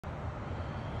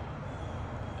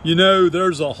You know,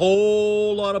 there's a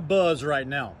whole lot of buzz right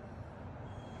now.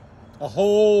 A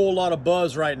whole lot of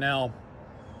buzz right now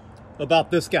about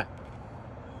this guy.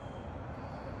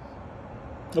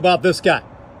 About this guy.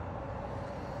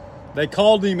 They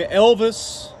called him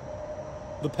Elvis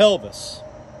the Pelvis.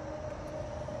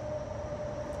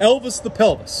 Elvis the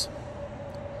Pelvis.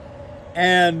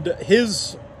 And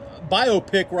his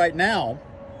biopic right now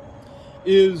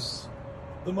is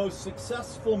the most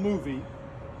successful movie.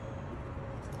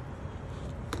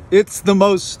 It's the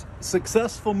most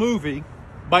successful movie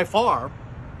by far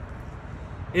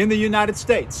in the United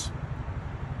States.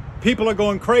 People are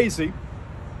going crazy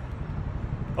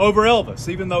over Elvis,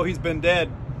 even though he's been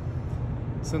dead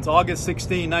since August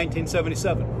 16,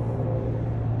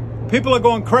 1977. People are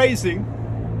going crazy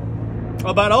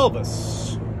about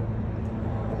Elvis.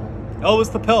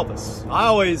 Elvis the Pelvis. I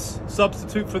always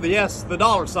substitute for the S, the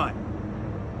dollar sign.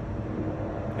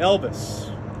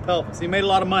 Elvis the Pelvis. He made a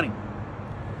lot of money.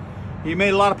 He made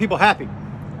a lot of people happy.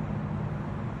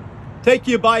 Take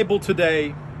your Bible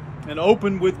today and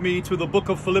open with me to the book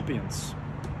of Philippians.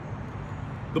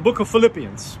 The book of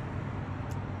Philippians.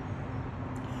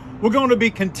 We're going to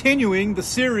be continuing the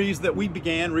series that we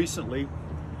began recently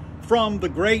from the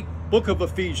great book of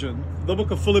Ephesians, the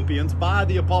book of Philippians by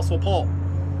the Apostle Paul.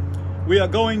 We are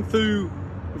going through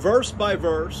verse by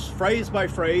verse, phrase by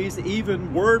phrase,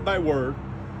 even word by word,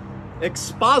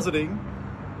 expositing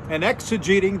and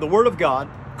exegeting the Word of God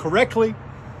correctly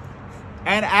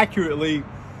and accurately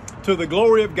to the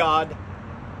glory of God,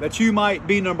 that you might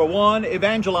be, number one,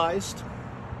 evangelized,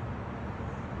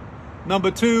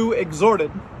 number two,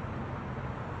 exhorted,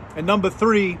 and number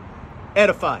three,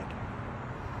 edified.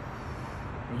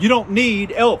 You don't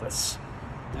need Elvis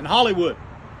and Hollywood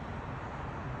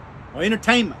or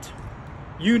entertainment.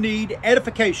 You need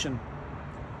edification,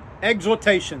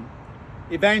 exhortation,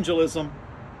 evangelism,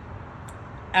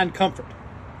 and comfort.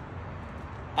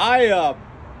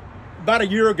 About a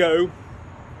year ago,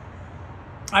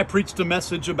 I preached a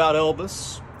message about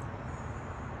Elvis,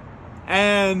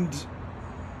 and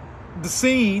the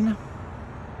scene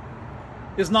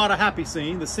is not a happy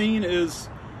scene. The scene is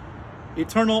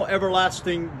eternal,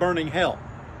 everlasting, burning hell.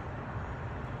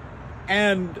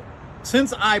 And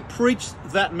since I preached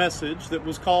that message that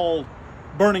was called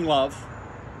Burning Love,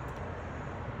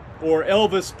 or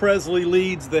Elvis Presley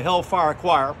leads the Hellfire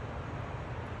Choir,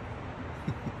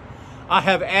 I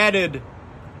have added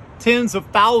tens of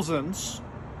thousands,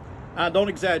 I don't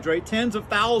exaggerate, tens of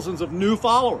thousands of new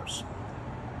followers.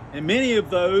 And many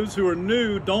of those who are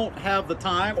new don't have the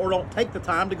time or don't take the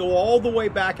time to go all the way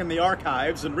back in the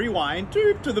archives and rewind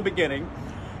to the beginning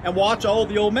and watch all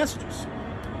the old messages.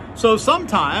 So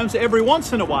sometimes, every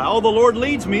once in a while, the Lord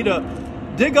leads me to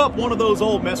dig up one of those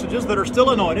old messages that are still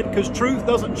anointed, because truth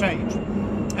doesn't change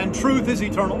and truth is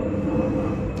eternal,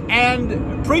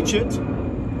 and preach it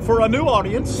for a new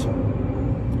audience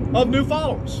of new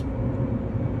followers.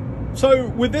 So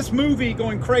with this movie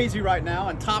going crazy right now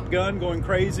and Top Gun going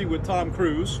crazy with Tom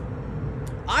Cruise,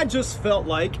 I just felt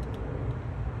like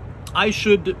I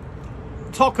should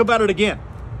talk about it again.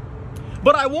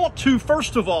 But I want to,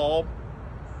 first of all,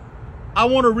 I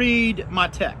want to read my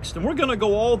text. And we're going to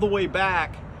go all the way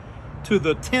back to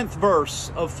the 10th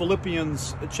verse of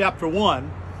Philippians chapter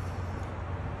 1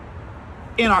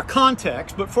 in our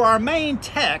context. But for our main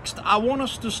text, I want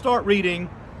us to start reading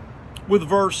with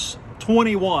verse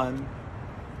 21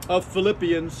 of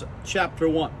Philippians chapter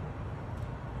 1.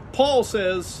 Paul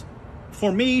says,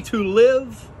 "For me to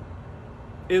live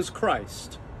is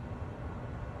Christ,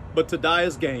 but to die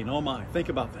is gain." Oh my, think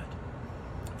about that.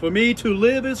 For me to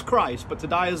live is Christ, but to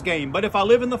die is gain. But if I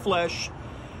live in the flesh,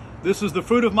 this is the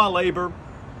fruit of my labor.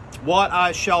 What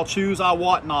I shall choose, I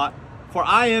wot not. For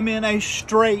I am in a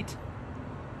strait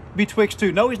betwixt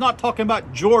two. No, he's not talking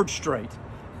about George Strait.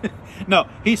 No,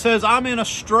 he says, I'm in a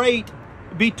strait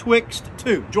betwixt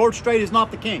two. George Strait is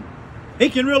not the king. He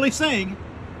can really sing.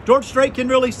 George Strait can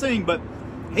really sing, but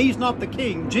he's not the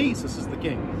king. Jesus is the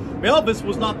king. Elvis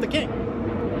was not the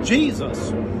king.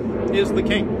 Jesus is the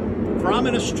king. For I'm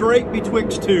in a strait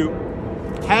betwixt two,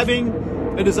 having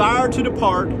a desire to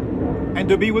depart and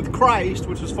to be with Christ,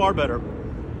 which is far better.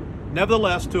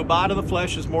 Nevertheless, to abide in the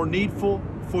flesh is more needful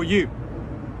for you.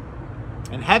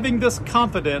 And having this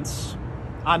confidence,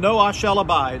 I know I shall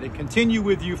abide and continue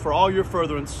with you for all your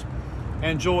furtherance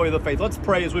and joy of the faith. Let's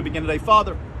pray as we begin today.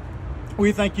 Father,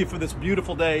 we thank you for this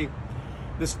beautiful day,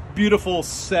 this beautiful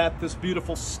set, this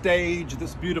beautiful stage,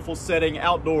 this beautiful setting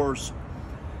outdoors,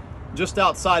 just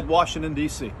outside Washington,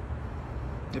 D.C.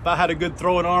 If I had a good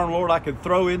throwing arm, Lord, I could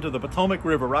throw into the Potomac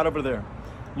River right over there.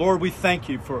 Lord, we thank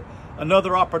you for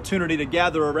another opportunity to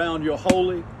gather around your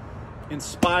holy,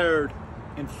 inspired,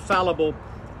 infallible,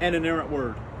 and inerrant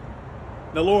word.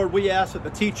 Now, Lord, we ask that the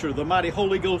teacher, the mighty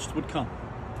Holy Ghost, would come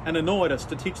and anoint us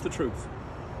to teach the truth.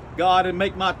 God, and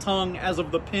make my tongue as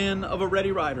of the pen of a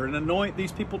ready writer, and anoint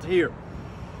these people to hear.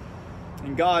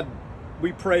 And God,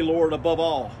 we pray, Lord, above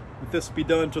all, that this be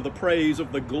done to the praise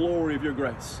of the glory of your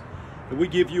grace. That we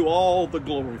give you all the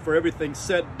glory for everything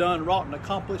said, done, wrought, and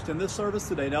accomplished in this service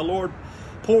today. Now, Lord,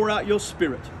 pour out your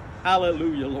Spirit.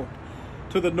 Hallelujah, Lord.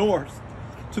 To the north,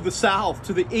 to the south,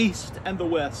 to the east, and the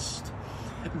west.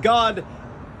 God,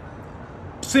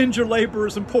 send your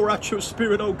laborers and pour out your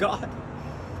Spirit, oh God,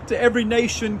 to every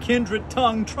nation, kindred,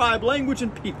 tongue, tribe, language,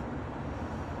 and people,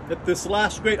 that this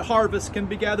last great harvest can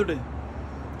be gathered in.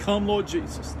 Come, Lord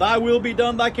Jesus. Thy will be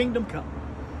done, thy kingdom come.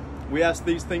 We ask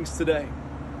these things today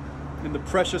in the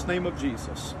precious name of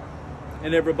Jesus.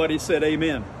 And everybody said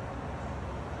amen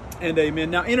and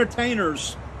amen. Now,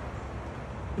 entertainers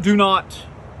do not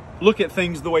look at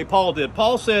things the way Paul did.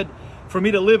 Paul said, for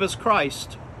me to live as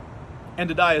Christ and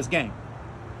to die as gain.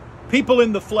 People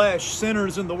in the flesh,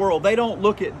 sinners in the world, they don't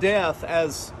look at death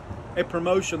as a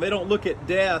promotion. They don't look at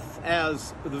death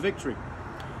as the victory.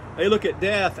 They look at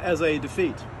death as a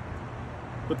defeat.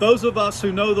 But those of us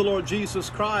who know the Lord Jesus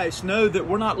Christ know that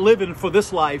we're not living for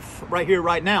this life right here,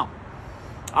 right now.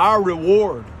 Our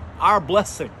reward, our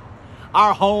blessing,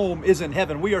 our home is in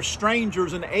heaven. We are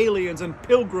strangers and aliens and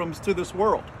pilgrims to this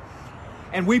world.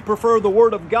 And we prefer the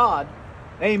Word of God,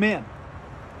 amen,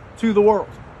 to the world.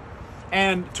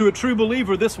 And to a true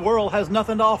believer, this world has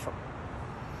nothing to offer.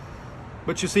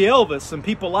 But you see, Elvis and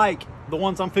people like the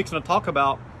ones I'm fixing to talk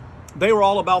about, they were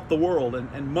all about the world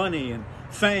and money and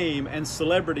fame and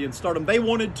celebrity and stardom. They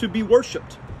wanted to be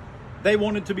worshiped. They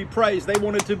wanted to be praised. They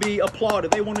wanted to be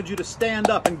applauded. They wanted you to stand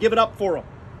up and give it up for them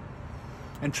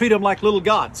and treat them like little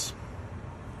gods.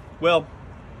 Well,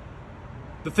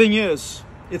 the thing is,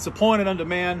 it's appointed unto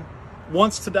man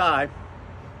once to die,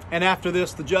 and after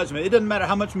this, the judgment. It doesn't matter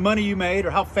how much money you made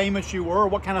or how famous you were or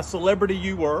what kind of celebrity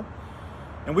you were.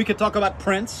 And we could talk about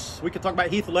Prince. We could talk about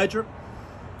Heath Ledger.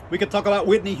 We could talk about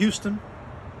Whitney Houston.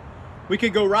 We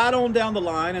could go right on down the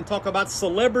line and talk about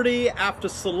celebrity after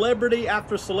celebrity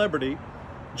after celebrity.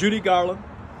 Judy Garland,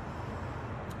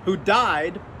 who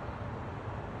died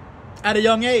at a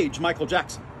young age, Michael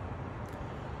Jackson.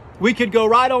 We could go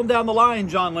right on down the line,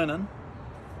 John Lennon,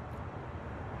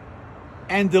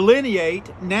 and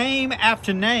delineate name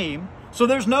after name. So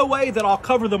there's no way that I'll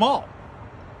cover them all.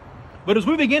 But as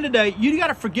we begin today, you got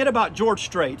to forget about George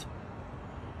Strait.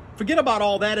 Forget about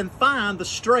all that and find the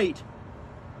straight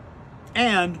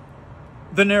and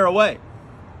the narrow way.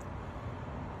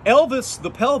 Elvis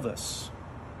the pelvis,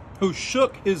 who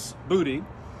shook his booty,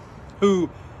 who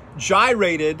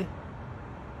gyrated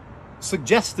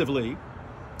suggestively,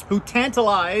 who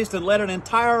tantalized and led an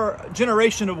entire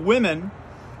generation of women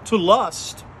to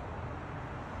lust,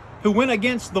 who went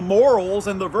against the morals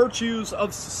and the virtues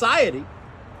of society,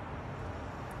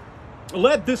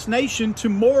 led this nation to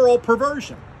moral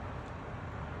perversion.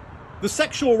 The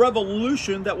sexual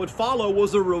revolution that would follow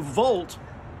was a revolt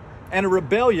and a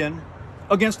rebellion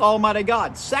against Almighty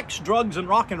God. Sex, drugs, and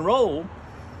rock and roll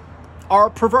are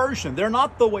perversion. They're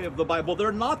not the way of the Bible.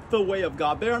 They're not the way of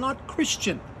God. They are not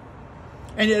Christian.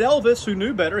 And yet Elvis, who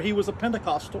knew better, he was a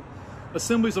Pentecostal,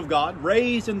 Assemblies of God,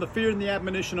 raised in the fear and the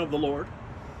admonition of the Lord.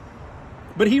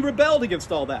 But he rebelled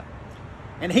against all that.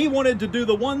 And he wanted to do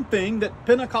the one thing that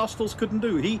Pentecostals couldn't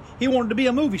do. He wanted to be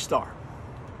a movie star.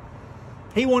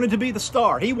 He wanted to be the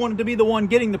star. He wanted to be the one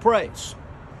getting the praise.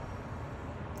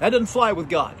 That doesn't fly with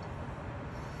God.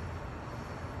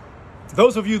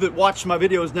 Those of you that watch my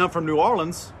videos down from New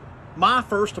Orleans, my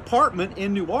first apartment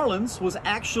in New Orleans was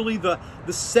actually the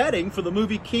setting for the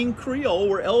movie King Creole,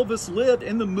 where Elvis lived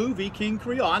in the movie King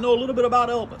Creole. I know a little bit about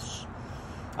Elvis.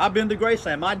 I've been to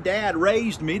Graceland. My dad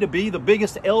raised me to be the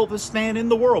biggest Elvis fan in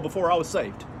the world before I was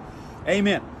saved.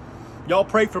 Amen. Y'all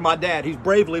pray for my dad. He's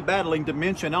bravely battling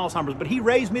dementia and Alzheimer's, but he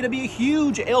raised me to be a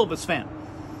huge Elvis fan.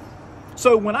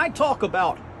 So when I talk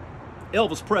about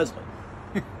Elvis Presley,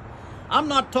 I'm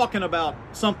not talking about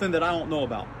something that I don't know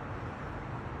about.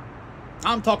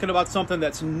 I'm talking about something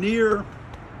that's near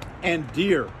and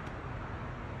dear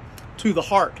to the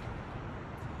heart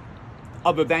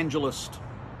of evangelist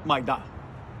Mike Dyal.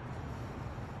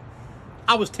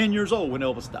 I was 10 years old when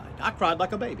Elvis died. I cried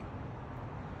like a baby.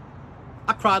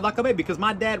 I cried like a baby because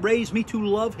my dad raised me to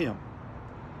love him.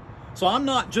 So I'm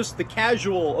not just the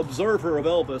casual observer of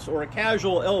Elvis or a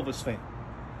casual Elvis fan.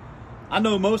 I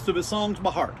know most of his songs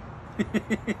by heart.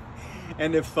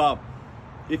 And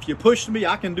if you push me,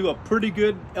 I can do a pretty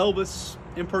good Elvis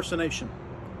impersonation.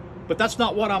 But that's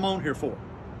not what I'm on here for.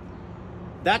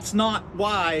 That's not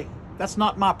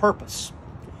my purpose.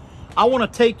 I want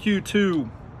to take you to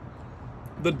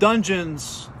the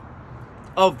dungeons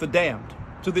of the damned,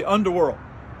 to the underworld,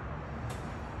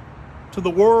 to the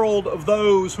world of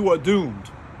those who are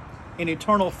doomed in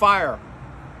eternal fire,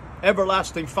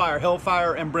 everlasting fire,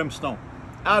 hellfire and brimstone,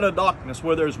 out of darkness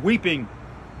where there's weeping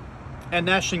and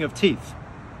gnashing of teeth.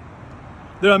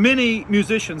 There are many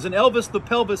musicians, and Elvis the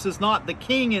Pelvis is not the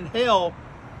king in hell,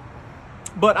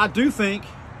 but I do think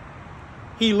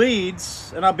he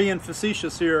leads, and I'm being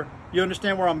facetious here. You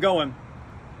understand where I'm going?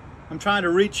 I'm trying to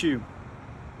reach you,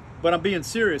 but I'm being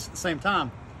serious at the same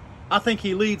time. I think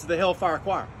he leads the Hellfire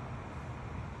Choir.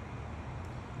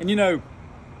 And you know,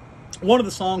 one of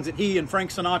the songs that he and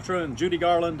Frank Sinatra and Judy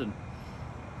Garland and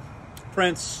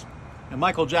Prince and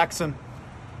Michael Jackson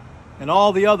and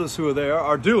all the others who are there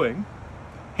are doing,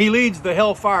 he leads the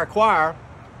Hellfire Choir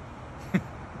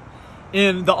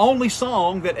in the only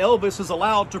song that Elvis is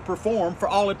allowed to perform for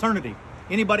all eternity.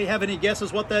 Anybody have any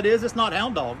guesses what that is? It's not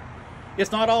Hound Dog.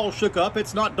 It's not All Shook Up.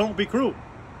 It's not Don't Be Cruel.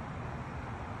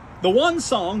 The one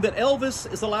song that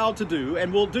Elvis is allowed to do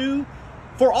and will do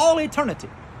for all eternity,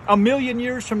 1,000,000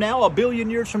 years from now, 1,000,000,000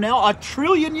 years from now,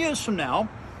 1,000,000,000,000 years from now,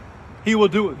 he will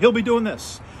do it. He'll be doing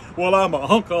this. Well, I'm a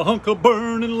hunk of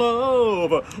burning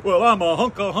love. Well, I'm a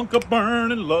hunk of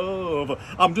burning love.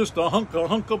 I'm just a hunk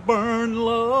of burning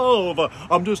love.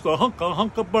 I'm just a hunk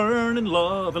of burning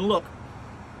love. And look,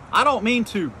 I don't mean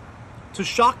to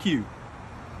shock you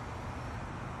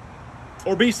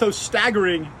or be so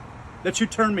staggering that you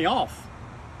turn me off.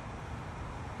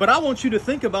 But I want you to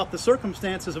think about the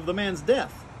circumstances of the man's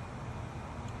death.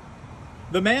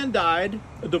 The man died,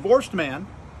 a divorced man,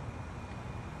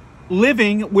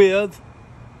 living with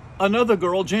another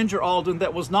girl, Ginger Alden,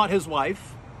 that was not his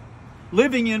wife,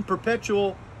 living in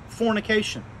perpetual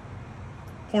fornication,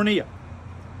 pornea.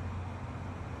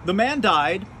 The man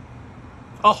died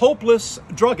a hopeless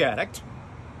drug addict,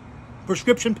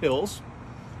 prescription pills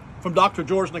from Dr.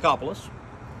 George Nicopolis.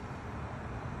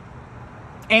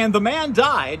 And the man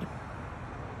died,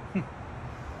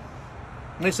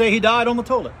 they say he died on the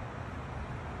toilet.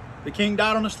 The king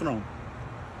died on his throne.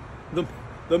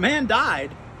 The man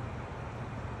died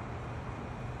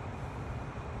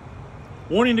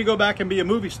wanting to go back and be a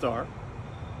movie star,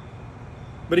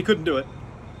 but he couldn't do it.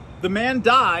 The man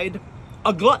died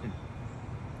a glutton,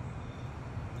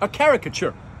 a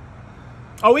caricature.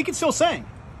 Oh, he can still sing,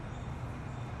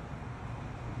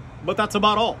 but that's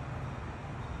about all.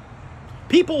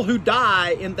 People who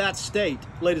die in that state,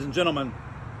 ladies and gentlemen,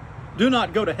 do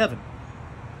not go to heaven.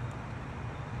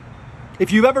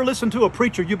 If you've ever listened to a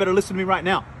preacher, you better listen to me right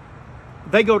now.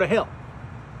 They go to hell.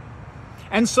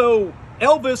 And so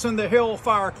Elvis and the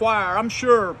Hellfire Choir, I'm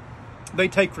sure they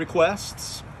take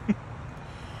requests.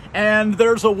 And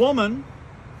there's a woman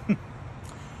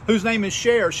whose name is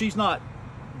Cher. She's not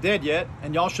dead yet,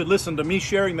 and y'all should listen to me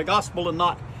sharing the gospel and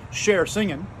not Cher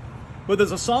singing. But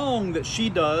there's a song that she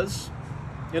does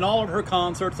in all of her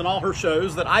concerts and all her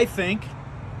shows that I think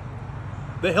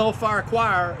the Hellfire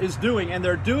Choir is doing, and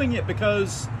they're doing it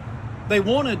because they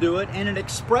want to do it, and it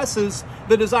expresses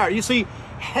the desire. You see,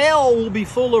 hell will be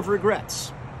full of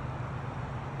regrets.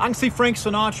 I can see Frank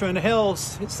Sinatra in hell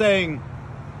saying,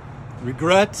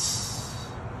 regrets,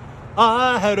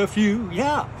 I had a few.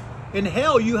 Yeah, in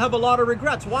hell you have a lot of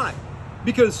regrets. Why?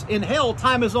 Because in hell,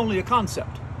 time is only a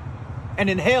concept. And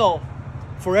in hell,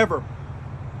 forever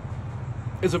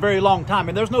is a very long time.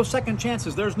 And there's no second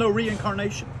chances. There's no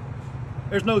reincarnation.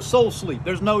 There's no soul sleep.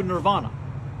 There's no nirvana.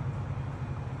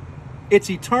 It's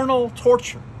eternal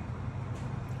torture.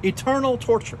 Eternal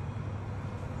torture.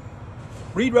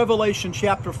 Read Revelation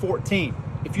chapter 14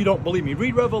 if you don't believe me.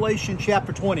 Read Revelation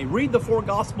chapter 20. Read the 4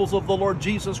 Gospels of the Lord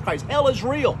Jesus Christ. Hell is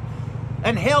real.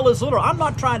 And hell is literal. I'm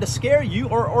not trying to scare you,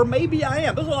 or maybe I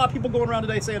am. There's a lot of people going around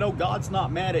today saying, oh, God's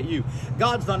not mad at you.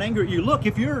 God's not angry at you. Look,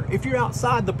 if you're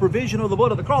outside the provision of the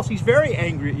blood of the cross, he's very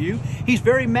angry at you. He's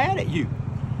very mad at you.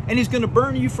 And he's going to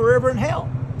burn you forever in hell.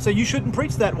 So you shouldn't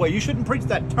preach that way. You shouldn't preach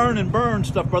that turn and burn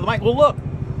stuff, Brother Mike. Well, look,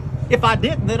 if I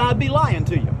didn't, then I'd be lying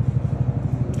to you.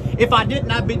 If I didn't,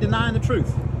 I'd be denying the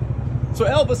truth. So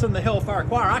Elvis and the Hellfire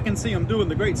Choir, I can see them doing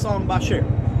the great song by Cher.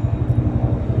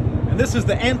 And this is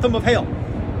the anthem of hell.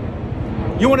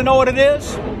 You want to know what it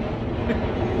is?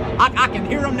 I can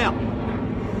hear them now.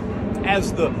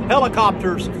 As the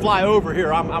helicopters fly over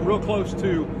here, I'm real close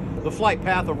to the flight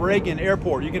path of Reagan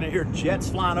Airport. You're going to hear jets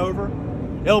flying over.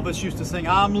 Elvis used to sing,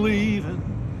 I'm leaving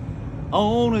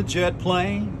on a jet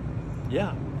plane.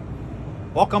 Yeah.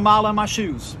 Walk a mile in my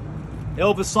shoes.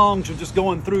 Elvis songs are just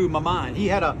going through my mind. He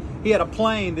had a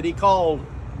plane that he called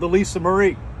the Lisa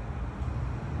Marie.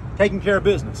 Taking care of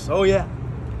business. Oh yeah.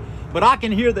 But I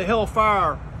can hear the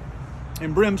Hellfire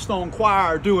and Brimstone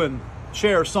Choir doing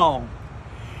Cher's song.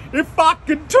 If I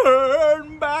could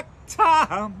turn back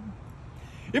time,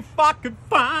 if I could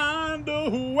find a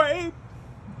way,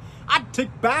 I'd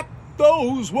take back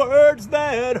those words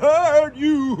that hurt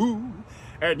you,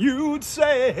 and you'd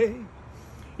say,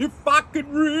 if I could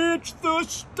reach the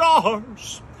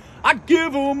stars, I'd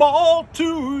give them all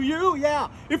to you, yeah,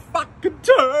 if I could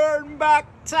turn back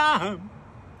time.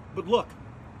 But look,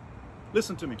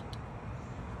 listen to me.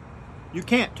 You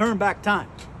can't turn back time.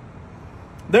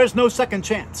 There's no second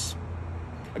chance.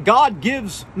 God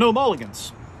gives no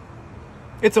mulligans.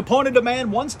 It's appointed a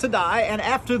man once to die, and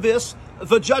after this,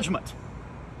 the judgment.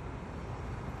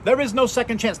 There is no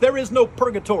second chance. There is no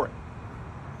purgatory.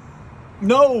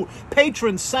 No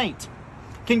patron saint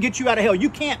can get you out of hell. You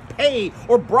can't pay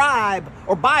or bribe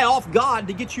or buy off God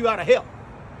to get you out of hell.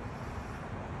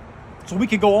 So we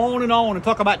could go on and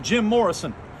talk about Jim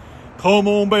Morrison. Come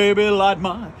on, baby, light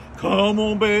my, come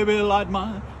on, baby, light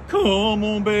my, come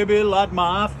on, baby, light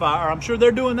my fire. I'm sure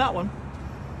they're doing that one.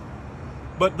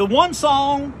 But the one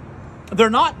song they're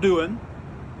not doing,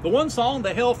 the one song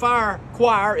the Hellfire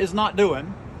Choir is not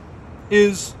doing,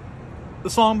 is the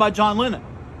song by John Lennon.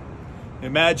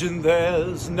 Imagine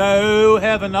there's no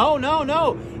heaven. Oh, no,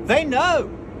 no. They know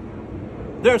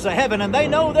there's a heaven, and they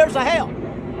know there's a hell.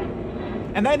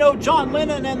 And they know John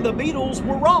Lennon and the Beatles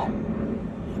were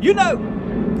wrong. You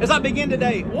know, as I begin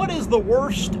today, what is the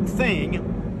worst thing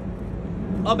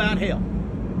about hell?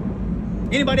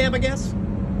 Anybody have a guess?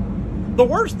 The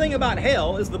worst thing about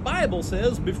hell is the Bible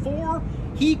says before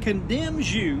he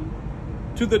condemns you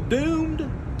to the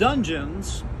doomed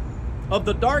dungeons of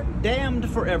the dark damned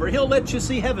forever, he'll let you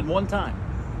see heaven one time.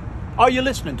 Are you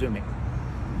listening to me?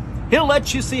 He'll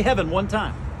let you see heaven one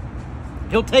time.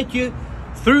 He'll take you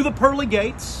through the pearly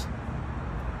gates,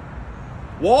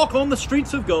 walk on the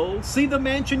streets of gold, see the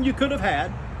mansion you could have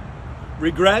had.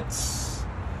 Regrets,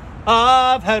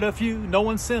 I've had a few. No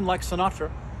one sinned like Sinatra.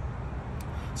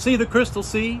 See the crystal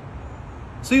sea,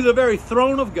 see the very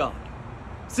throne of God,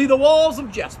 see the walls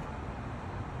of jasper.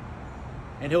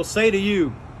 And he'll say to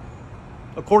you,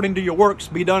 according to your works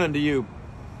be done unto you.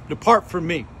 Depart from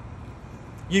me,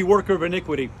 ye worker of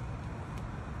iniquity.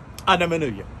 I never knew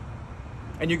you.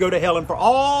 And you go to hell, and for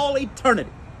all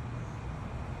eternity,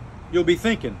 you'll be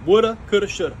thinking, woulda, coulda,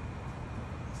 shoulda.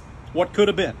 What could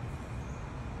have been?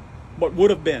 What would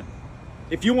have been?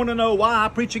 If you want to know why I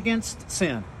preach against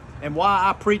sin, and why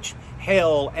I preach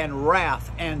hell and wrath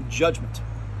and judgment,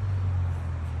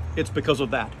 it's because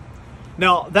of that.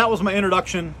 Now, that was my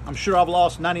introduction. I'm sure I've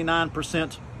lost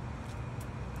 99%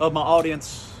 of my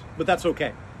audience, but that's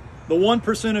okay. The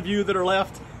 1% of you that are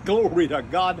left, glory to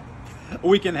God,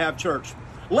 we can have church.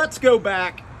 Let's go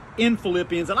back in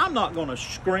Philippians, and I'm not going to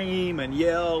scream and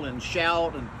yell and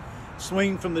shout and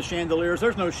swing from the chandeliers.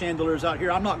 There's no chandeliers out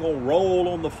here. I'm not going to roll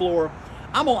on the floor.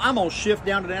 I'm going to shift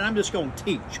down today, and I'm just going to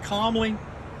teach calmly.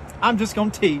 I'm just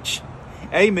going to teach,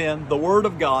 amen, the Word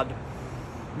of God,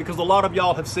 because a lot of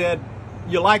y'all have said,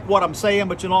 you like what I'm saying,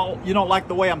 but you don't like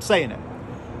the way I'm saying it.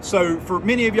 So for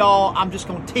many of y'all, I'm just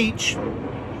going to teach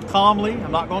calmly.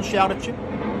 I'm not going to shout at you.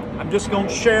 I'm just going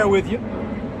to share with you.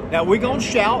 Now, we're going to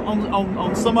shout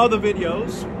on some other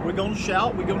videos. We're going to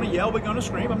shout. We're going to yell. We're going to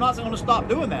scream. I'm not going to stop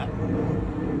doing that.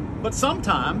 But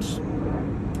sometimes,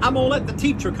 I'm going to let the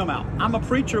teacher come out. I'm a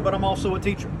preacher, but I'm also a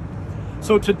teacher.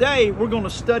 So today, we're going to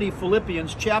study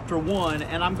Philippians chapter 1,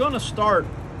 and I'm going to start,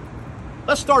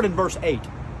 let's start in verse 8.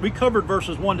 We covered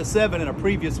verses 1 to 7 in a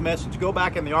previous message. Go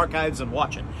back in the archives and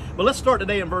watch it. But let's start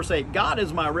today in verse 8. God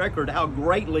is my record, how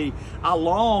greatly I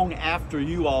long after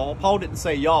you all. Paul didn't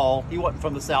say y'all. He wasn't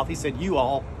from the South. He said you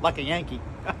all, like a Yankee.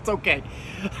 That's okay.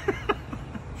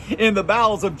 In the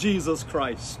bowels of Jesus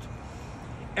Christ.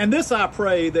 And this I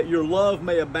pray, that your love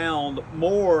may abound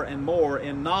more and more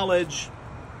in knowledge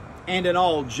and in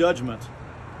all judgment.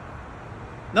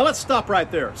 Now let's stop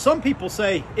right there. Some people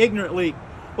say ignorantly,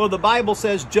 well, the Bible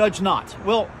says judge not.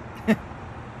 Well,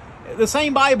 the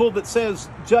same Bible that says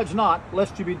judge not,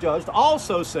 lest you be judged,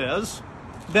 also says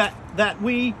that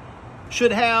we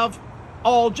should have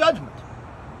all judgment.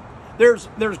 There's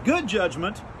good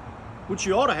judgment, which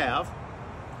you ought to have,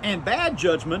 and bad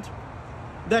judgment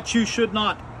that you should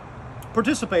not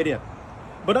participate in.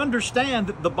 But understand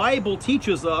that the Bible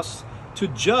teaches us to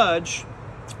judge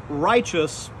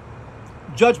righteous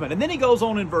judgment. And then he goes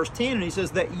on in verse 10 and he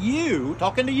says that you,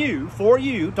 talking to you, for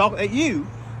you,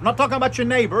 I'm not talking about your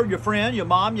neighbor, your friend, your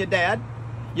mom, your dad,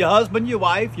 your husband, your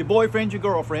wife, your boyfriend, your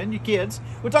girlfriend, your kids.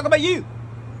 We're talking about you.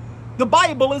 The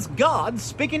Bible is God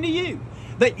speaking to you,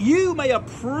 that you may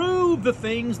approve the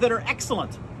things that are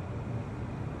excellent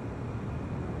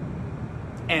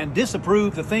and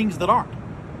disapprove the things that aren't.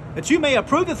 that you may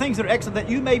approve the things that are excellent, that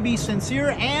you may be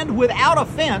sincere and without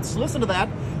offense. Listen to that.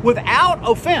 Without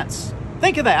offense.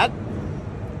 Think of that.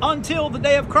 Until the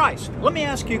day of Christ. Let me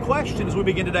ask you a question as we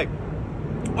begin today.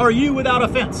 Are you without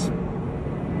offense?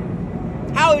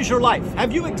 How is your life?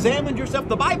 Have you examined yourself?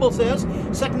 The Bible says,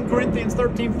 2 Corinthians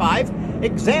 13:5,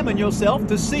 examine yourself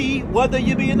to see whether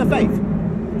you be in the faith.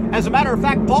 As a matter of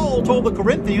fact, Paul told the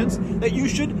Corinthians that you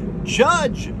should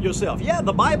judge yourself. Yeah,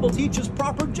 the Bible teaches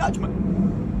proper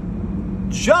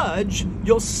judgment. Judge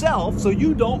yourself so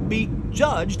you don't be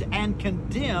judged and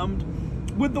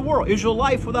condemned with the world. Is your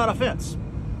life without offense?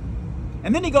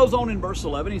 And then he goes on in verse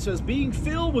 11, he says, being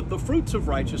filled with the fruits of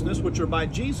righteousness, which are by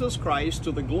Jesus Christ,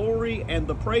 to the glory and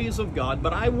the praise of God.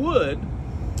 But I would,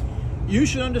 you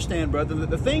should understand, brethren, that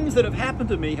the things that have happened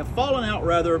to me have fallen out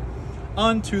rather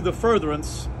unto the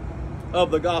furtherance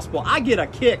of the gospel. I get a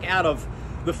kick out of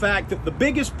the fact that the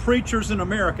biggest preachers in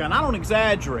America, and I don't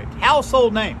exaggerate,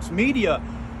 household names, media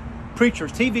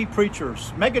preachers, TV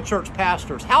preachers, megachurch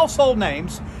pastors, household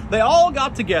names, they all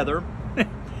got together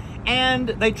and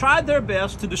they tried their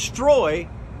best to destroy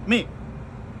me.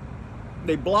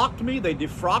 They blocked me, they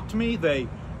defrocked me, they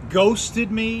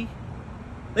ghosted me.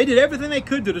 They did everything they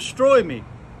could to destroy me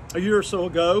a year or so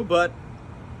ago, but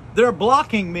their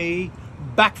blocking me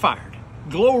backfired.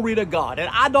 Glory to God. And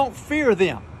I don't fear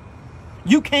them.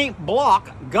 You can't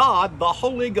block God, the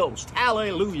Holy Ghost.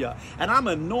 Hallelujah. And I'm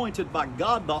anointed by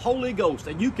God, the Holy Ghost.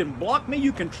 And you can block me,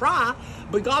 you can try,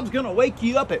 but God's going to wake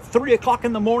you up at 3 o'clock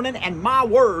in the morning and my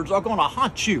words are going to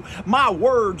haunt you. My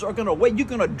words are going to wait. You're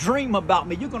going to dream about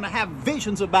me. You're going to have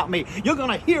visions about me. You're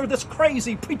going to hear this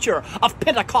crazy preacher of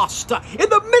Pentecost in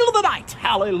the middle of the night.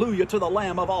 Hallelujah to the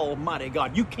Lamb of Almighty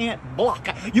God. You can't block.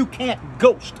 You can't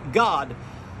ghost God,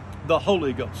 the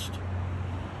Holy Ghost.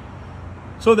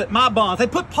 So that my bonds, they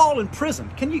put Paul in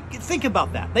prison. Can you think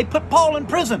about that? They put Paul in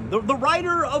prison. The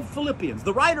writer of Philippians,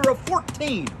 the writer of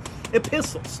 14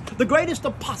 epistles, the greatest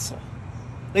apostle.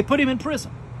 They put him in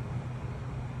prison.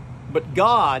 But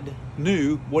God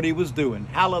knew what he was doing.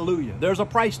 Hallelujah. There's a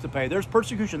price to pay. There's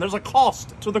persecution. There's a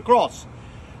cost to the cross.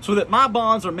 So that my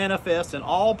bonds are manifest in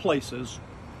all places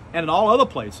and in all other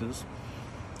places.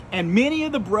 And many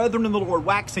of the brethren in the Lord,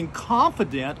 waxing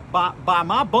confident by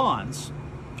my bonds,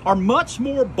 are much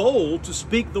more bold to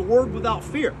speak the word without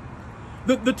fear.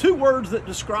 The two words that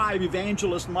describe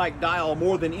evangelist Mike Dyal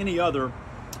more than any other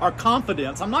are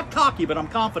confidence. I'm not cocky, but I'm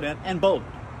confident and bold.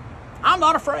 I'm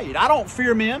not afraid. I don't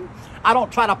fear men. I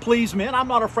don't try to please men. I'm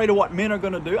not afraid of what men are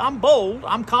going to do. I'm bold.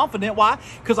 I'm confident. Why?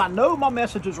 Because I know my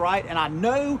message is right, and I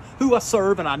know who I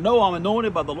serve, and I know I'm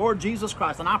anointed by the Lord Jesus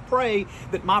Christ. And I pray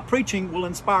that my preaching will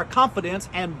inspire confidence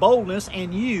and boldness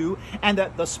in you, and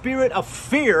that the spirit of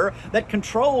fear that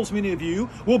controls many of you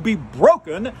will be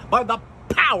broken by the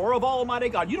power of Almighty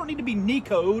God. You don't need to be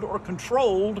Nico'd or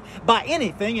controlled by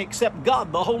anything except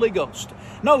God, the Holy Ghost.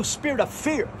 No spirit of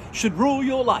fear should rule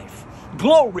your life.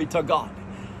 Glory to God.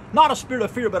 Not a spirit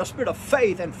of fear, but a spirit of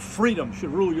faith and freedom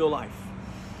should rule your life.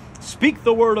 Speak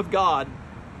the word of God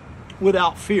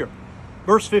without fear.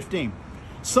 Verse 15.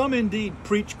 Some indeed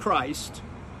preach Christ,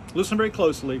 listen very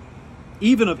closely,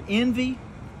 even of envy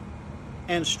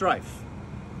and strife.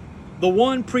 The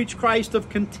one preach Christ of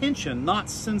contention, not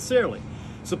sincerely,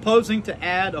 supposing to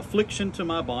add affliction to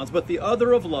my bonds, but the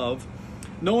other of love,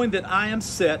 knowing that I am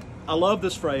set, I love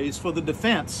this phrase, for the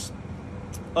defense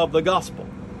of the gospel.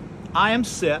 I am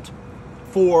set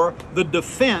for the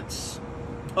defense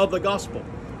of the gospel.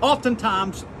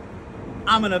 Oftentimes,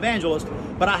 I'm an evangelist,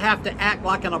 but I have to act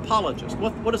like an apologist.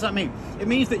 What does that mean? It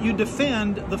means that you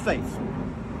defend the faith.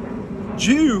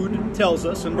 Jude tells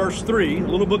us in verse 3, the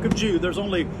little book of Jude, there's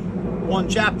only one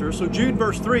chapter, so Jude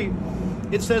verse 3,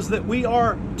 it says that we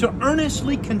are to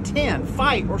earnestly contend,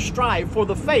 fight, or strive for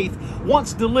the faith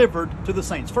once delivered to the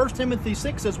saints. 1 Timothy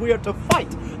 6 says we are to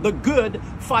fight the good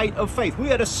fight of faith.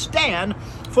 We are to stand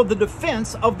for the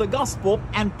defense of the gospel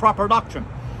and proper doctrine.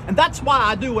 And that's why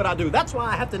I do what I do. That's why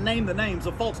I have to name the names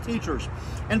of false teachers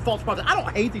and false prophets. I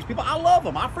don't hate these people. I love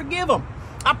them. I forgive them.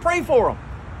 I pray for them.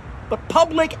 But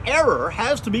public error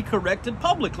has to be corrected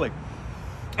publicly.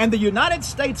 And the United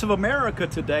States of America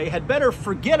today had better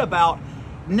forget about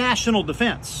national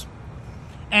defense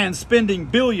and spending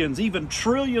billions, even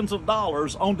trillions of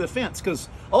dollars on defense, because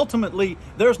ultimately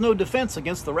there's no defense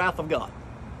against the wrath of God.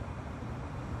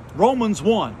 Romans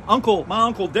 1. My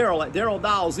uncle Daryl at Daryl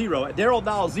Dial Zero, at Daryl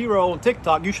Dial Zero on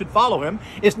TikTok, you should follow him,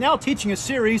 is now teaching a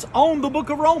series on the book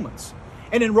of Romans.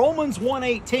 And in Romans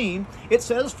 1:18, it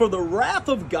says, for the wrath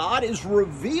of God is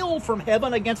revealed from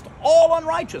heaven against all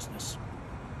unrighteousness.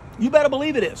 You better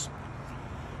believe it is.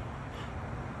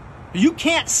 You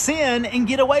can't sin and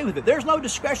get away with it. There's no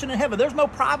discretion in heaven. There's no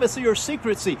privacy or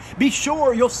secrecy. Be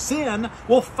sure your sin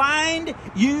will find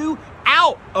you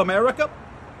out, America.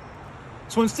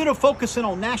 So instead of focusing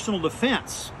on national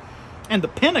defense and the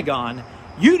Pentagon,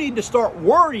 you need to start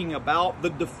worrying about the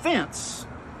defense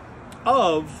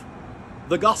of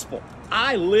the gospel.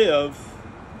 I live,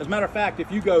 as a matter of fact,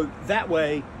 if you go that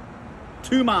way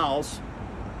 2 miles,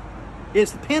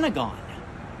 it's the Pentagon.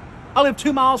 I live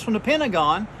 2 miles from the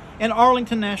Pentagon in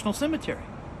Arlington National Cemetery.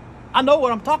 I know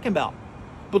what I'm talking about.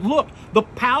 But look, the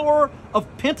power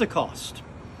of Pentecost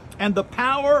and the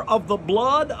power of the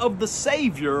blood of the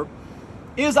Savior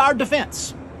is our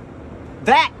defense.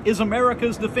 That is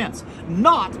America's defense,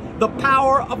 not the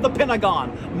power of the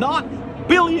Pentagon, not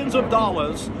billions of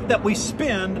dollars that we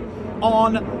spend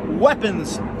on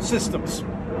weapons systems.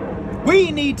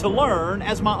 We need to learn,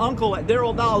 as my uncle at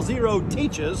Dyal Zero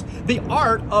teaches, the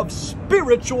art of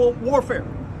spiritual warfare.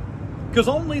 Because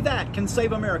only that can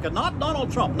save America. Not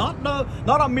Donald Trump, not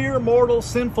a mere mortal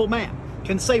sinful man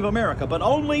can save America, but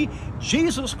only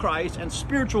Jesus Christ and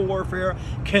spiritual warfare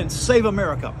can save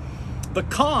America. The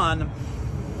con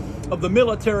of the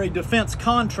military defense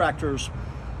contractors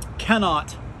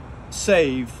cannot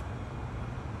save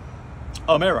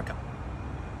America.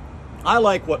 I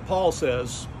like what Paul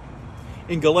says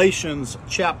in Galatians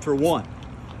chapter 1,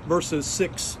 verses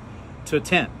 6 to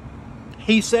 10.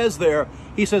 He says there,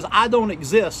 he says, I don't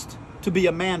exist to be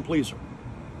a man pleaser.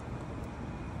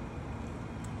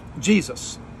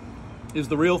 Jesus is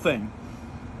the real thing.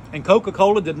 And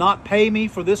Coca-Cola did not pay me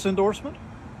for this endorsement,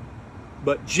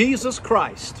 but Jesus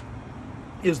Christ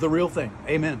is the real thing.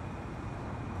 Amen.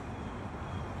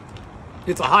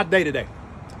 It's a hot day today.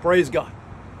 Praise God.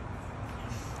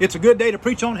 It's a good day to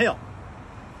preach on hell.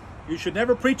 You should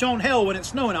never preach on hell when it's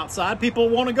snowing outside. People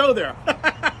want to go there.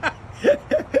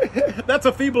 That's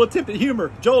a feeble attempt at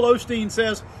humor. Joel Osteen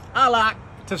says, I like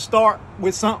to start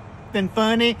with something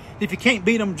funny. If you can't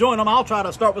beat them, join them. I'll try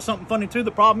to start with something funny too.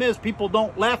 The problem is people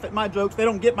don't laugh at my jokes. They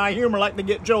don't get my humor like they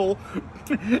get Joel.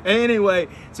 Anyway,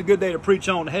 it's a good day to preach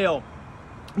on hell.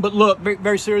 But look, very,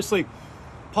 very seriously,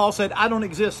 Paul said, I don't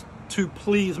exist to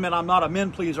please men. I'm not a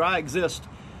men pleaser. I exist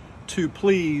to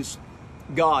please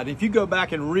God. If you go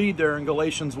back and read there in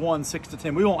Galatians 1, 6 to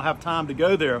 10, we won't have time to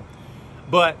go there,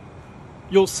 but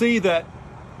you'll see that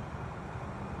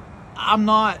I'm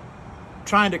not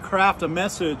trying to craft a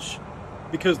message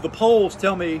because the polls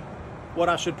tell me what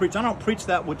I should preach. I don't preach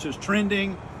that which is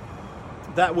trending,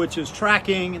 that which is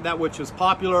tracking, that which is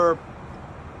popular.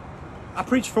 I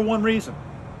preach for one reason,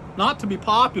 not to be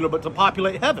popular, but to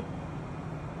populate heaven.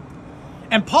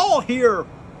 And Paul here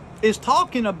is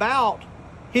talking about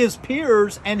his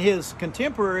peers and his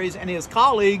contemporaries and his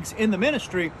colleagues in the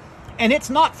ministry, and it's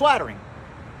not flattering.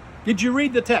 Did you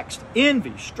read the text?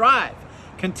 Envy, strife,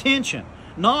 contention,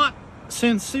 not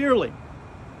sincerely.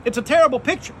 It's a terrible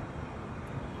picture.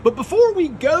 But before we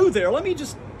go there, let me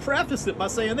just preface it by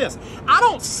saying this. I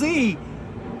don't see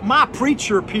my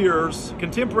preacher peers,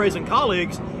 contemporaries, and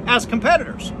colleagues as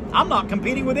competitors. I'm not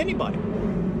competing with anybody.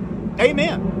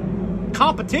 Amen.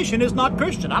 Competition is not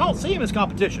Christian. I don't see him as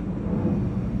competition.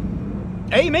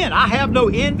 Amen. I have no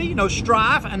envy, no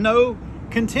strife, and no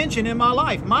contention in my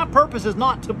life. My purpose is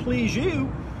not to please you.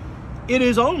 It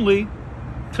is only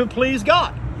to please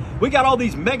God. We got all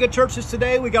these mega churches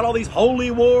today. We got all these holy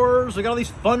wars. We got all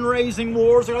these fundraising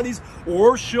wars. We got all these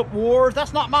worship wars.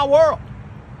 That's not my world.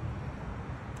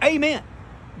 Amen.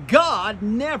 God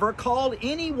never called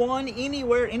anyone,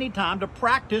 anywhere, anytime to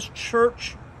practice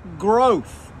church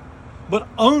growth, but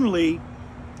only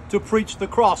to preach the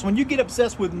cross. When you get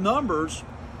obsessed with numbers,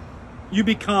 you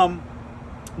become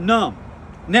numb.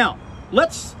 Now,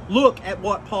 let's look at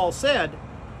what Paul said,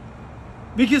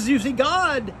 because you see,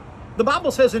 God, the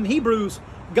Bible says in Hebrews,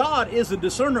 God is a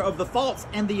discerner of the thoughts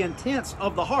and the intents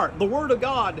of the heart. The Word of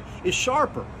God is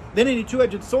sharper than any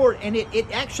two-edged sword, and it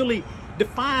actually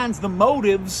defines the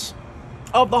motives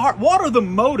of the heart. What are the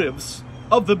motives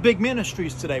of the big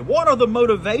ministries today? What are the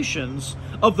motivations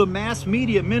of the mass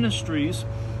media ministries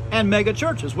and mega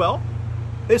churches? Well,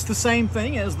 it's the same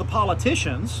thing as the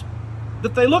politicians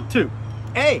that they look to.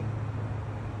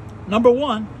 Number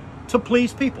one, to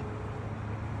please people.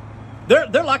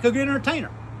 They're like a good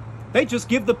entertainer. They just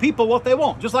give the people what they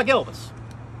want, just like Elvis.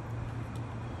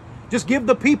 Just give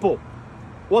the people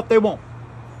what they want.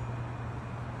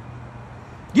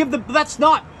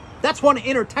 That's what an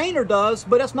entertainer does,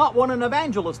 but that's not what an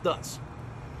evangelist does.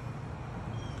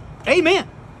 Amen.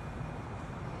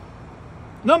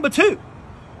 Number two,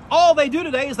 all they do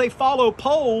today is they follow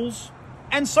polls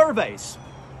and surveys.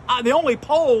 The only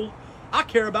poll I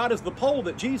care about is the pole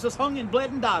that Jesus hung and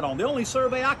bled and died on. The only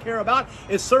survey I care about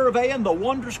is surveying the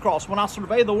wondrous cross, when I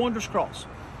survey the wondrous cross.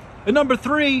 And number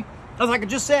three, as I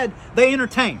just said, they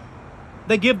entertain.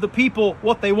 They give the people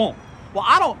what they want. Well,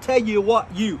 I don't tell you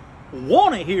what you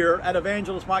want to hear at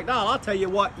Evangelist Mike Dyal. I'll tell you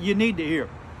what you need to hear.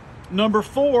 Number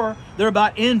four, they're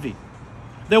about envy.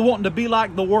 They're wanting to be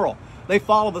like the world. They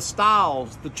follow the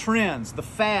styles, the trends, the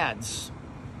fads,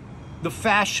 the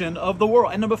fashion of the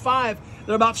world. And number five,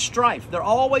 they're about strife. They're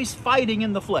always fighting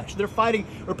in the flesh. They're fighting.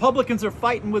 Republicans are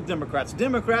fighting with Democrats.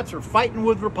 Democrats are fighting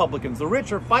with Republicans. The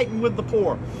rich are fighting with the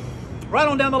poor. Right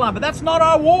on down the line. But that's not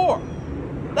our war.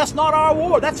 That's not our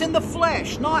war. That's in the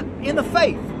flesh, not in the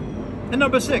faith. And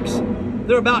number six,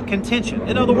 they're about contention.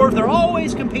 In other words, they're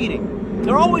always competing.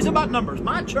 They're always about numbers.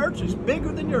 My church is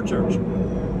bigger than your church.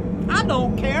 I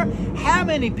don't care how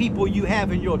many people you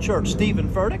have in your church. Stephen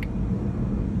Furtick,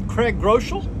 Craig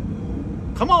Groeschel,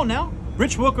 come on now,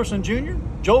 Rich Wilkerson Jr.,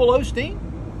 Joel Osteen,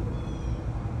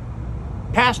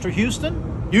 Pastor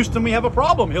Houston. Houston, we have a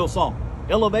problem, Hillsong,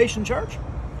 Elevation Church.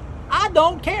 I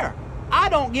don't care. I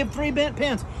don't give 3 bent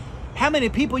pins. How many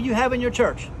people you have in your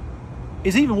church?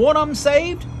 Is even one of them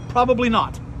saved? Probably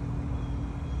not.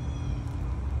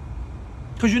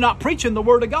 Because you're not preaching the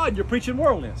Word of God, you're preaching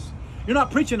worldliness. You're not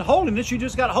preaching holiness, you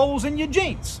just got holes in your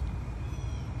jeans.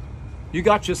 You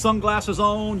got your sunglasses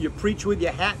on, you preach with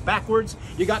your hat backwards,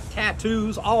 you got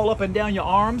tattoos all up and down your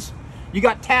arms. You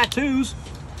got tattoos,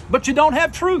 but you don't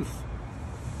have truth.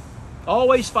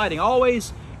 Always fighting,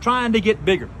 always trying to get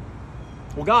bigger.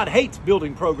 Well, God hates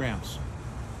building programs.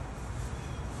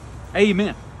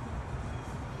 Amen.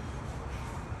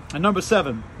 And number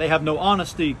seven, they have no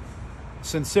honesty,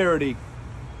 sincerity,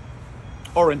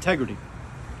 or integrity.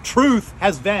 Truth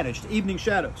has vanished, evening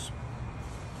shadows.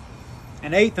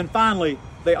 And eighth and finally,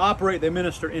 they operate, they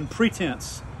minister in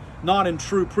pretense, not in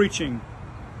true preaching,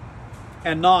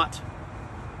 and not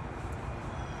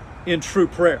in true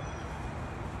prayer.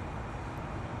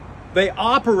 They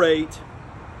operate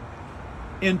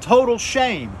in total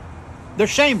shame. They're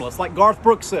shameless, like Garth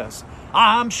Brooks says.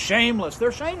 I'm shameless.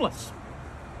 They're shameless.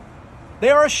 They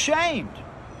are ashamed.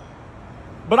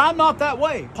 But I'm not that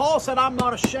way. Paul said, I'm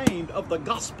not ashamed of the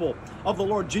gospel of the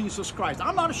Lord Jesus Christ.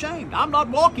 I'm not ashamed. I'm not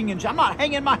walking in shame. I'm not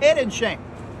hanging my head in shame.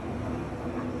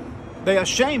 They are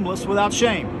shameless without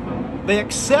shame. They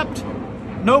accept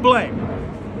no blame.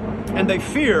 And they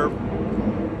fear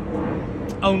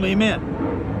only men.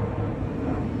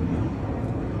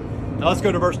 Now let's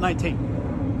go to verse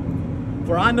 19.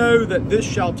 For I know that this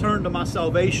shall turn to my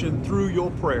salvation through your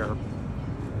prayer,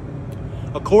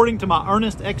 according to my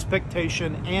earnest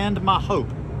expectation and my hope,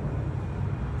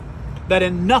 that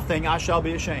in nothing I shall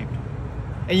be ashamed.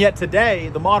 And yet today,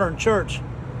 the modern church,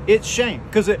 it's shame.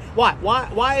 Because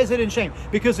why is it in shame?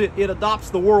 Because it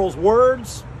adopts the world's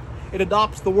words, it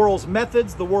adopts the world's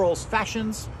methods, the world's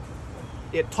fashions.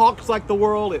 It talks like the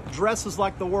world, it dresses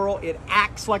like the world, it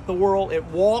acts like the world, it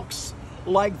walks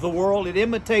like the world, it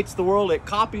imitates the world, it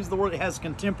copies the world, it has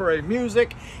contemporary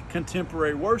music,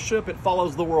 contemporary worship, it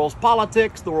follows the world's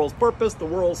politics, the world's purpose, the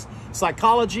world's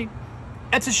psychology.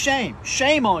 That's a shame.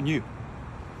 Shame on you.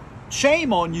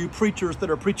 Shame on you preachers that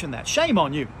are preaching that. Shame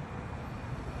on you.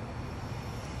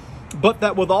 But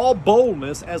that with all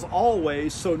boldness, as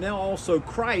always, so now also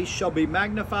Christ shall be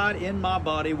magnified in my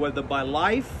body, whether by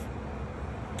life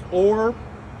or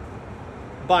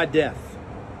by death.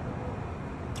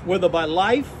 Whether by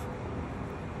life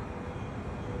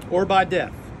or by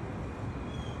death.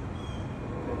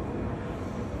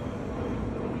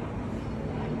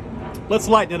 Let's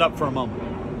lighten it up for a moment.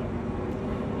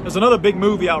 There's another big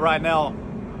movie out right now.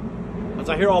 As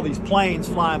I hear all these planes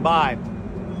flying by,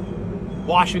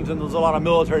 Washington, there's a lot of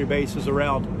military bases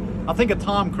around. I think of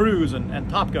Tom Cruise and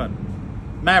Top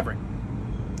Gun, Maverick.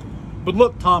 But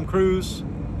look, Tom Cruise,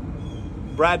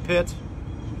 Brad Pitt,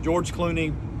 George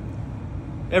Clooney,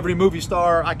 every movie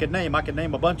star I could name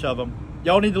a bunch of them.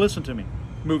 Y'all need to listen to me,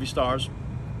 movie stars.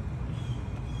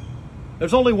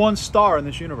 There's only one star in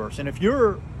this universe. And if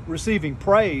you're receiving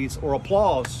praise or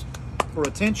applause or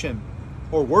attention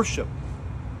or worship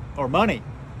or money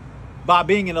by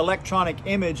being an electronic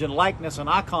image and likeness and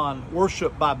icon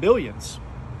worshipped by billions,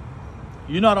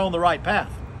 you're not on the right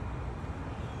path.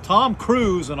 Tom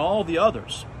Cruise and all the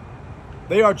others,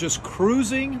 they are just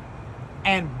cruising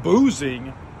and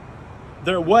boozing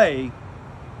their way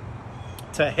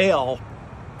to hell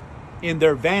in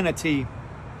their vanity,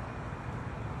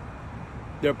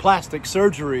 their plastic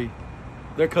surgery,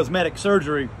 their cosmetic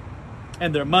surgery,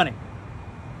 and their money.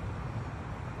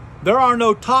 There are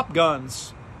no Top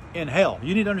Guns in hell.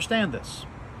 You need to understand this.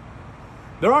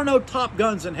 There are no Top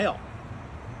Guns in hell.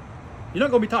 You're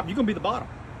not going to be top, you're going to be the bottom.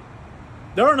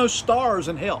 There are no stars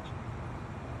in hell.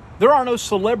 There are no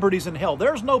celebrities in hell.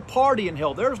 There's no party in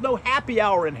hell. There's no happy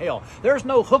hour in hell. There's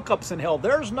no hookups in hell.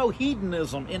 There's no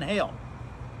hedonism in hell.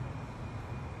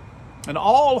 And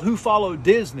all who follow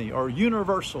Disney or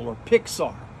Universal or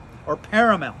Pixar or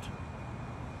Paramount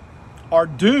are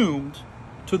doomed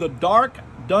to the dark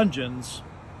dungeons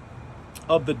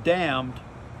of the damned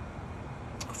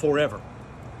forever.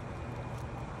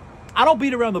 I don't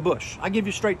beat around the bush. I give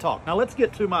you straight talk. Now let's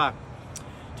get to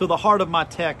the heart of my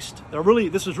text.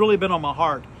 This has really been on my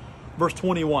heart. Verse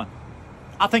 21.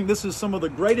 I think this is some of the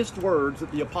greatest words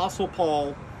that the Apostle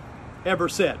Paul ever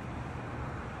said.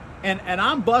 And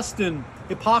I'm busting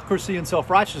hypocrisy and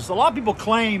self-righteousness. A lot of people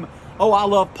claim, oh, I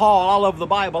love Paul, I love the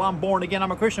Bible, I'm born again,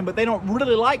 I'm a Christian, but they don't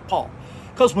really like Paul.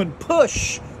 Because when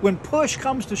push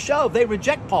comes to shove, they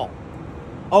reject Paul.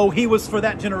 Oh, he was for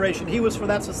that generation, he was for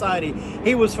that society,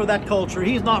 he was for that culture,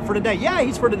 he's not for today. Yeah,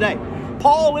 he's for today.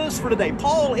 Paul is for today.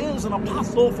 Paul is an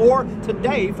apostle for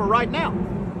today, for right now.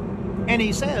 And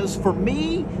he says, for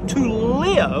me to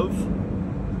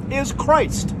live is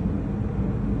Christ.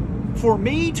 For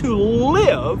me to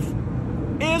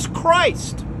live is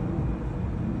Christ.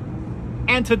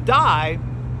 And to die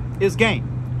is gain.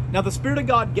 Now the Spirit of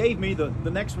God gave me the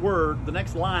next word, the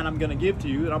next line I'm going to give to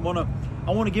you, and I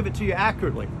want to give it to you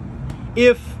accurately.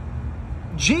 If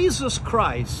Jesus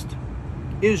Christ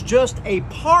is just a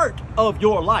part of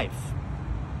your life,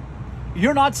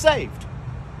 you're not saved.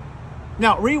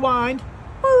 Now rewind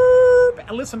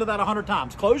and listen to that 100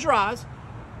 times. Close your eyes,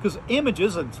 because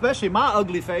images, and especially my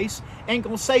ugly face, ain't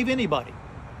going to save anybody.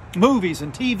 Movies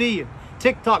and TV and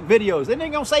TikTok videos, they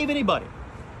ain't going to save anybody.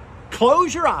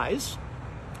 Close your eyes,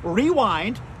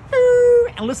 rewind,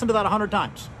 and listen to that 100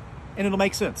 times, and it'll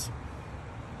make sense.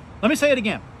 Let me say it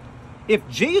again. If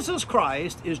Jesus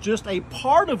Christ is just a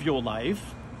part of your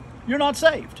life, you're not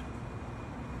saved.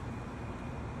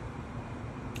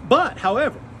 But,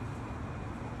 however,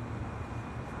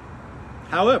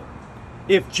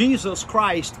 if Jesus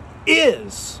Christ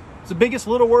is, it's the biggest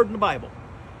little word in the Bible.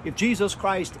 If Jesus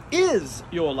Christ is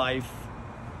your life,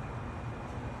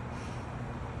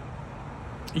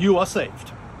 you are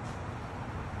saved.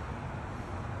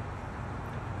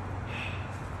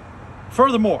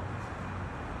 Furthermore,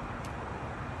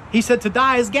 he said to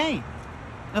die is gain.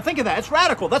 Now think of that. It's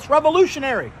radical. That's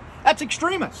revolutionary. That's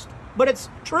extremist. But it's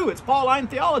true. It's Pauline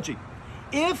theology.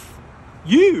 If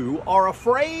you are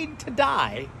afraid to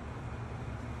die,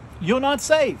 you're not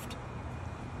saved.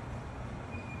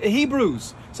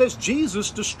 Hebrews says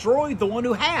Jesus destroyed the one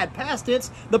who had, past tense,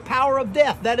 the power of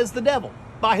death. That is the devil,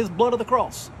 by his blood of the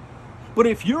cross. But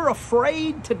if you're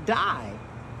afraid to die,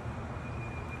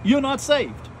 you're not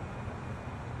saved.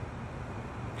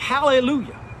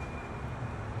 Hallelujah.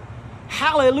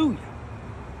 Hallelujah.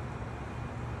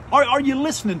 Are you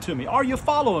listening to me? Are you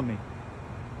following me?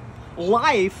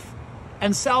 Life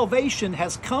and salvation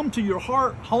has come to your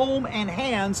heart, home, and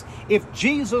hands if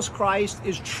Jesus Christ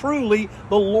is truly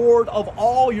the Lord of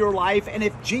all your life, and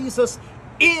if Jesus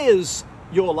is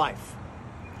your life.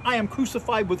 I am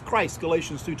crucified with Christ,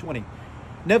 Galatians 2:20.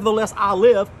 Nevertheless, I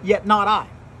live, yet not I.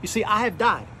 You see, I have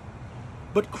died,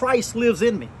 but Christ lives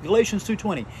in me, Galatians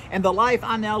 2:20. And the life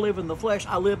I now live in the flesh,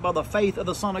 I live by the faith of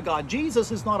the Son of God.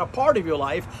 Jesus is not a part of your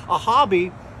life, a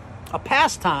hobby, a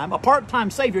pastime, a part-time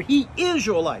Savior. He is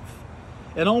your life.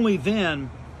 And only then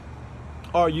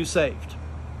are you saved.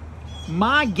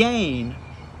 My gain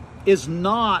is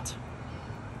not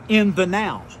in the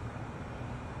now.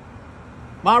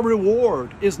 My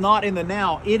reward is not in the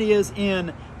now. It is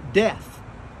in death.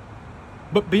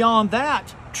 But beyond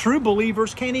that, true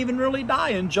believers can't even really die.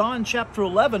 In John chapter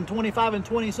 11, 25 and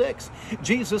 26,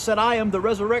 Jesus said, I am the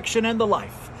resurrection and the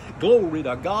life. Glory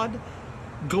to God.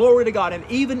 Glory to God. And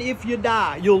even if you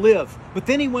die, you'll live. But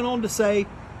then he went on to say,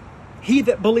 he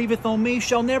that believeth on me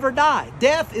shall never die.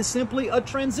 Death is simply a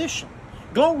transition.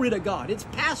 Glory to God. It's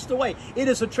passed away. It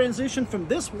is a transition from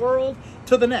this world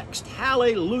to the next.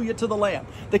 Hallelujah to the Lamb.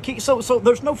 So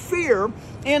there's no fear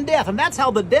in death. And that's how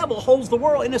the devil holds the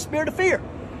world, in a spirit of fear.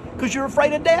 Because you're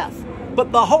afraid of death.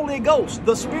 But the Holy Ghost,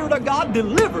 the Spirit of God,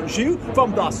 delivers you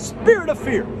from the spirit of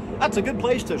fear. That's a good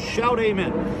place to shout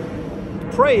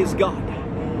amen. Praise God.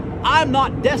 I'm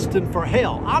not destined for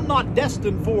hell. I'm not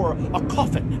destined for a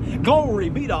coffin. Glory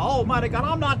be to Almighty God.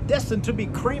 I'm not destined to be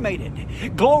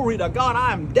cremated. Glory to God.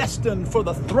 I'm destined for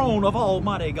the throne of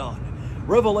Almighty God.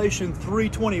 Revelation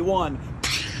 3:21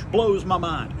 blows my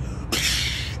mind.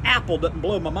 Apple doesn't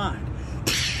blow my mind,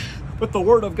 but the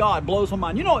Word of God blows my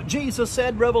mind. You know what Jesus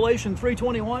said, Revelation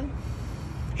 3:21?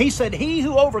 He said, he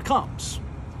who overcomes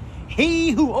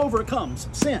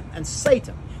sin and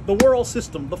Satan, the world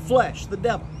system, the flesh, the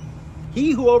devil,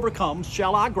 He who overcomes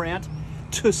shall I grant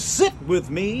to sit with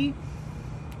me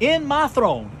in my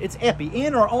throne. It's epi,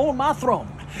 in or on my throne.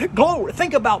 Glory.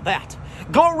 Think about that.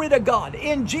 Glory to God.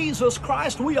 In Jesus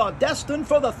Christ, we are destined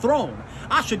for the throne.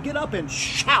 I should get up and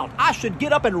shout. I should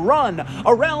get up and run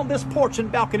around this porch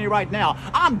and balcony right now.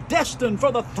 I'm destined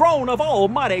for the throne of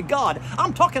Almighty God.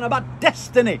 I'm talking about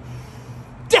destiny.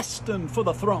 Destined for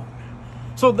the throne.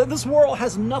 So that this world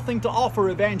has nothing to offer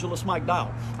Evangelist Mike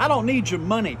Dyal. I don't need your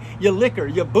money, your liquor,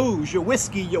 your booze, your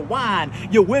whiskey, your wine,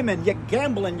 your women, your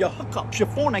gambling, your hookups, your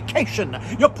fornication,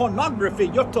 your pornography,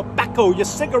 your tobacco, your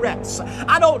cigarettes.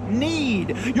 I don't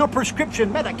need your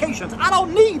prescription medications. I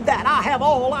don't need that. I have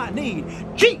all I need.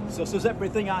 Jesus is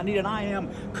everything I need, and I am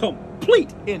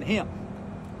complete in Him.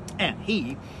 And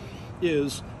He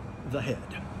is the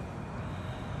head.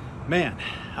 Man,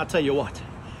 I tell you what,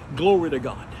 glory to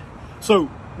God. So,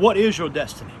 what is your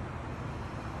destiny?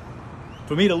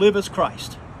 For me to live as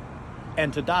Christ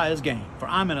and to die as gain. For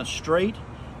I'm in a strait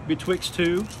betwixt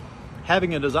two,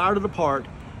 having a desire to depart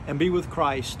and be with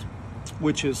Christ,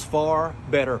 which is far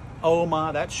better. Oh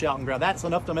my, that's shouting ground. That's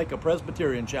enough to make a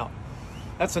Presbyterian shout.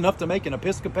 That's enough to make an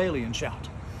Episcopalian shout.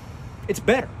 It's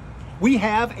better. We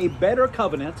have a better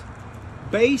covenant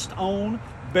based on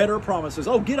better promises.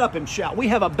 Oh, get up and shout. We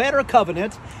have a better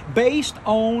covenant based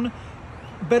on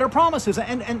better promises.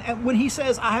 And when he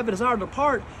says, I have a desire to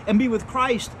depart and be with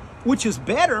Christ, which is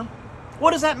better,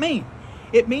 what does that mean?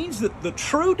 It means that the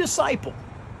true disciple,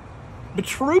 the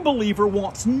true believer,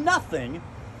 wants nothing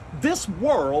this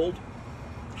world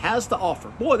has to offer.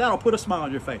 Boy, that'll put a smile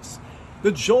on your face.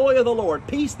 The joy of the Lord,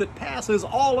 peace that passes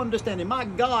all understanding. My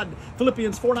God,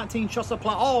 Philippians 4:19, shall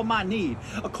supply all my need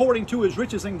according to His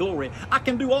riches and glory. I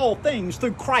can do all things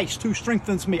through Christ who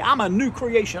strengthens me. I'm a new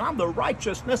creation. I'm the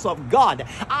righteousness of God.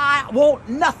 I want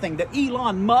nothing that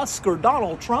Elon Musk or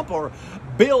Donald Trump or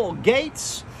Bill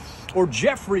Gates or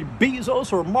Jeffrey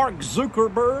Bezos or Mark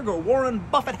Zuckerberg or Warren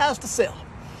Buffett has to sell.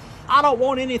 I don't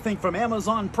want anything from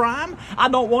Amazon Prime. I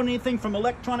don't want anything from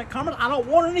electronic commerce. I don't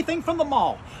want anything from the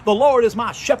mall. The Lord is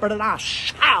my shepherd, and I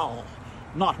shall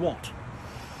not want.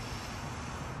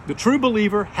 The true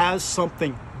believer has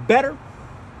something better,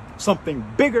 something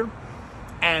bigger,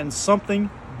 and something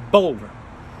bolder.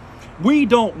 We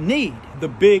don't need the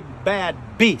big bad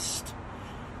beast,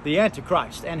 the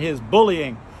Antichrist, and his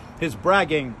bullying, his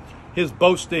bragging, his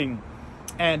boasting,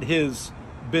 and his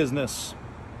business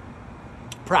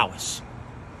prowess.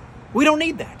 We don't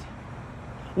need that.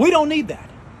 We don't need that.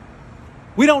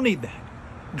 We don't need that.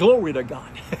 Glory to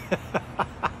God.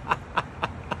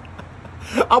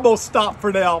 I'm going to stop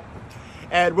for now,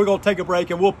 and we're going to take a break,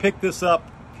 and we'll pick this up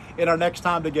in our next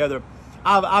time together.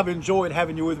 I've enjoyed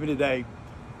having you with me today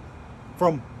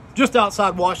from just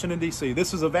outside Washington, D.C.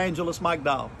 This is Evangelist Mike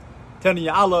Dyal telling you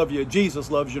I love you. Jesus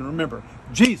loves you. And remember,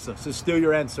 Jesus is still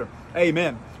your answer.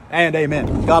 Amen and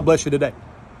amen. God bless you today.